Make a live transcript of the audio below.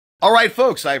All right,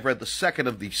 folks, I've read the second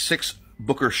of the 6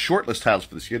 Booker shortlist titles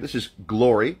for this year. This is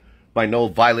Glory by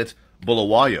Noviolet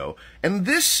Bulawayo. And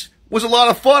this was a lot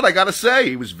of fun, I gotta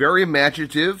say. It was very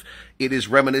imaginative. It is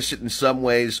reminiscent in some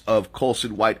ways of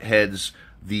Colson Whitehead's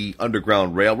The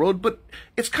Underground Railroad, but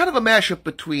it's kind of a mashup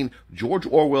between George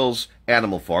Orwell's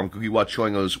Animal Farm, Guy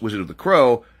Chongo's Wizard of the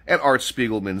Crow, and Art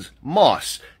Spiegelman's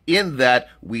Moss, in that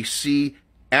we see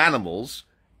animals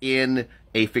in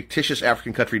a fictitious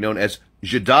African country known as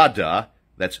Jadada.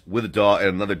 That's with a daw and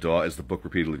another daw, as the book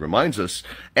repeatedly reminds us.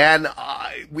 And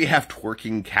we have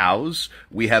twerking cows.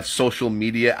 We have social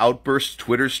media outbursts,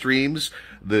 Twitter streams.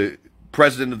 The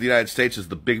President of the United States is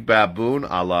the big baboon,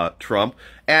 a la Trump.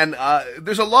 And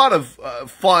there's a lot of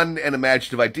fun and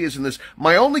imaginative ideas in this.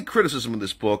 My only criticism of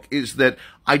this book is that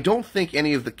I don't think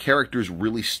any of the characters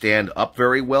really stand up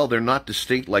very well. They're not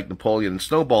distinct like Napoleon and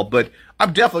Snowball, but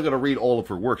I'm definitely going to read all of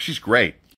her work. She's great.